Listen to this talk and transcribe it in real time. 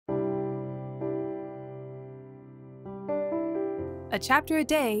a chapter a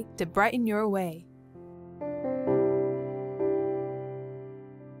day to brighten your way.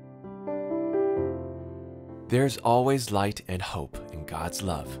 There's always light and hope in God's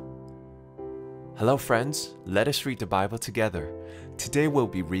love. Hello friends, let us read the Bible together. Today we'll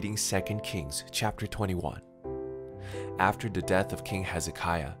be reading 2 Kings chapter 21. After the death of King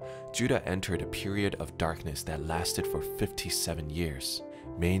Hezekiah, Judah entered a period of darkness that lasted for 57 years,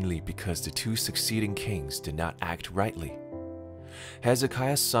 mainly because the two succeeding kings did not act rightly.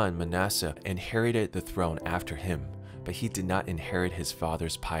 Hezekiah's son Manasseh inherited the throne after him, but he did not inherit his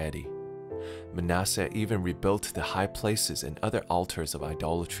father's piety. Manasseh even rebuilt the high places and other altars of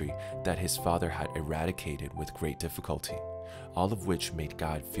idolatry that his father had eradicated with great difficulty, all of which made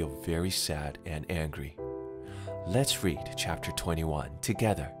God feel very sad and angry. Let's read chapter 21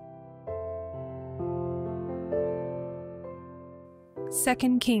 together.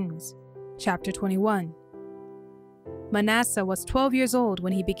 2 Kings chapter 21. Manasseh was 12 years old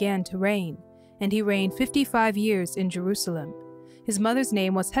when he began to reign, and he reigned 55 years in Jerusalem. His mother's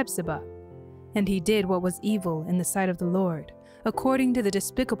name was Hephzibah. And he did what was evil in the sight of the Lord, according to the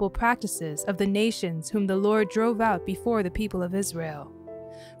despicable practices of the nations whom the Lord drove out before the people of Israel.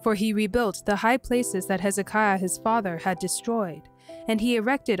 For he rebuilt the high places that Hezekiah his father had destroyed, and he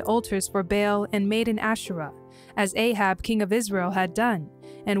erected altars for Baal and made an Asherah, as Ahab king of Israel had done,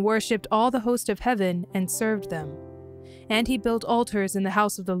 and worshipped all the host of heaven and served them. And he built altars in the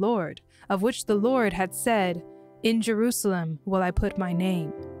house of the Lord, of which the Lord had said, "In Jerusalem will I put my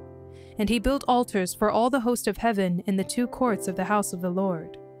name." And he built altars for all the host of heaven in the two courts of the house of the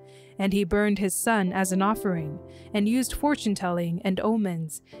Lord. And he burned his son as an offering, and used fortune-telling and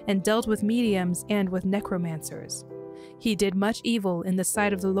omens, and dealt with mediums and with necromancers. He did much evil in the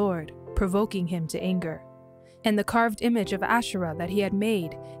sight of the Lord, provoking him to anger. And the carved image of Asherah that he had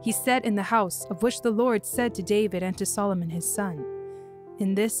made, he set in the house of which the Lord said to David and to Solomon his son,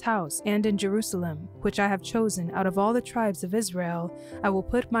 "In this house and in Jerusalem, which I have chosen out of all the tribes of Israel, I will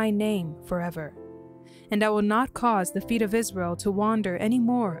put my name forever. And I will not cause the feet of Israel to wander any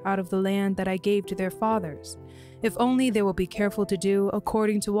more out of the land that I gave to their fathers, if only they will be careful to do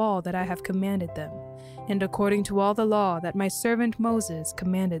according to all that I have commanded them, and according to all the law that my servant Moses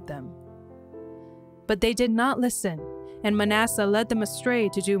commanded them." But they did not listen, and Manasseh led them astray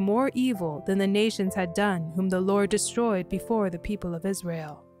to do more evil than the nations had done, whom the Lord destroyed before the people of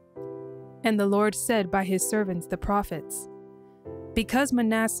Israel. And the Lord said by his servants the prophets, "Because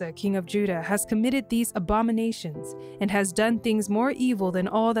Manasseh king of Judah has committed these abominations, and has done things more evil than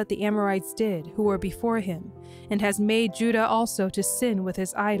all that the Amorites did, who were before him, and has made Judah also to sin with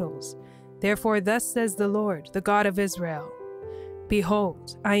his idols, therefore thus says the Lord, the God of Israel,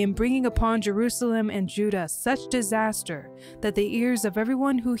 Behold, I am bringing upon Jerusalem and Judah such disaster that the ears of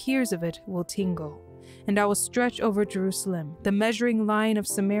everyone who hears of it will tingle. And I will stretch over Jerusalem the measuring line of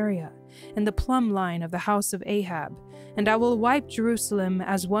Samaria, and the plumb line of the house of Ahab, and I will wipe Jerusalem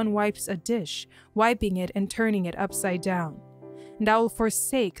as one wipes a dish, wiping it and turning it upside down. And I will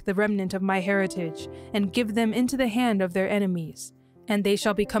forsake the remnant of my heritage, and give them into the hand of their enemies, and they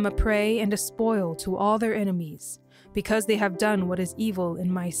shall become a prey and a spoil to all their enemies, because they have done what is evil in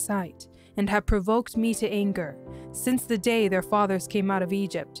my sight, and have provoked me to anger, since the day their fathers came out of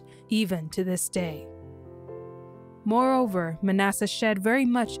Egypt, even to this day. Moreover, Manasseh shed very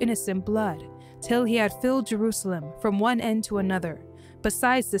much innocent blood, till he had filled Jerusalem from one end to another,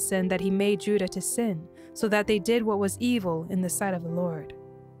 besides the sin that he made Judah to sin, so that they did what was evil in the sight of the Lord.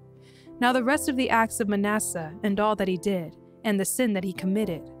 Now the rest of the acts of Manasseh, and all that he did, and the sin that he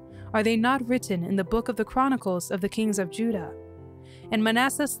committed, are they not written in the book of the Chronicles of the kings of Judah? And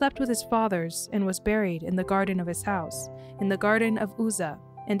Manasseh slept with his fathers, and was buried in the garden of his house, in the garden of Uzzah,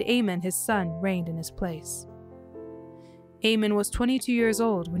 and Amon his son reigned in his place. Amon was 22 years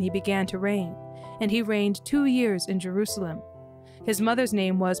old when he began to reign, and he reigned 2 years in Jerusalem. His mother's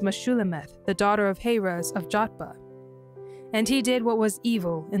name was Meshullemeth, the daughter of Harez of Jotbah. And he did what was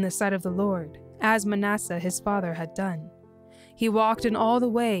evil in the sight of the Lord, as Manasseh his father had done. He walked in all the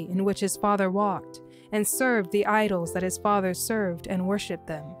way in which his father walked, and served the idols that his fathers served and worshipped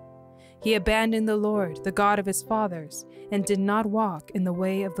them. He abandoned the Lord, the God of his fathers, and did not walk in the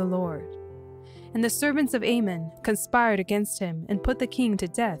way of the Lord. And the servants of Amon conspired against him and put the king to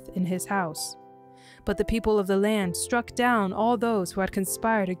death in his house. But the people of the land struck down all those who had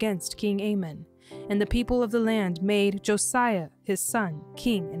conspired against King Amon, and the people of the land made Josiah his son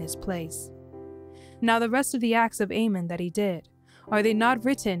king in his place. Now the rest of the acts of Amon that he did, are they not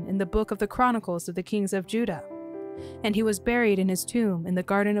written in the book of the Chronicles of the kings of Judah? And he was buried in his tomb in the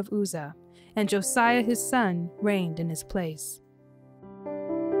garden of Uzzah, and Josiah his son reigned in his place.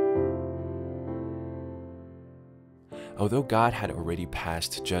 Although God had already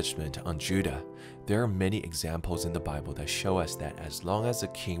passed judgment on Judah, there are many examples in the Bible that show us that as long as a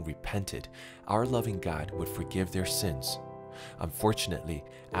king repented, our loving God would forgive their sins. Unfortunately,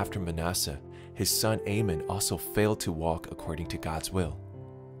 after Manasseh, his son Amon also failed to walk according to God's will.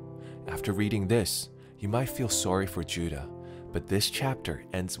 After reading this, you might feel sorry for Judah, but this chapter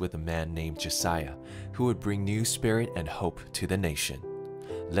ends with a man named Josiah who would bring new spirit and hope to the nation.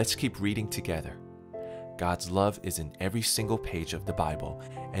 Let's keep reading together. God's love is in every single page of the Bible,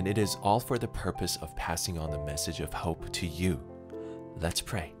 and it is all for the purpose of passing on the message of hope to you. Let's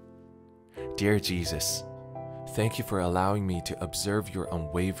pray. Dear Jesus, thank you for allowing me to observe your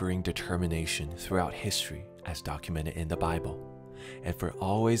unwavering determination throughout history as documented in the Bible, and for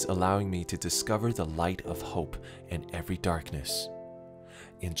always allowing me to discover the light of hope in every darkness.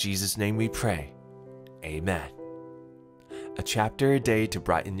 In Jesus' name we pray. Amen. A chapter a day to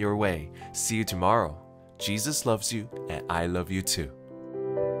brighten your way. See you tomorrow. Jesus loves you, and I love you too.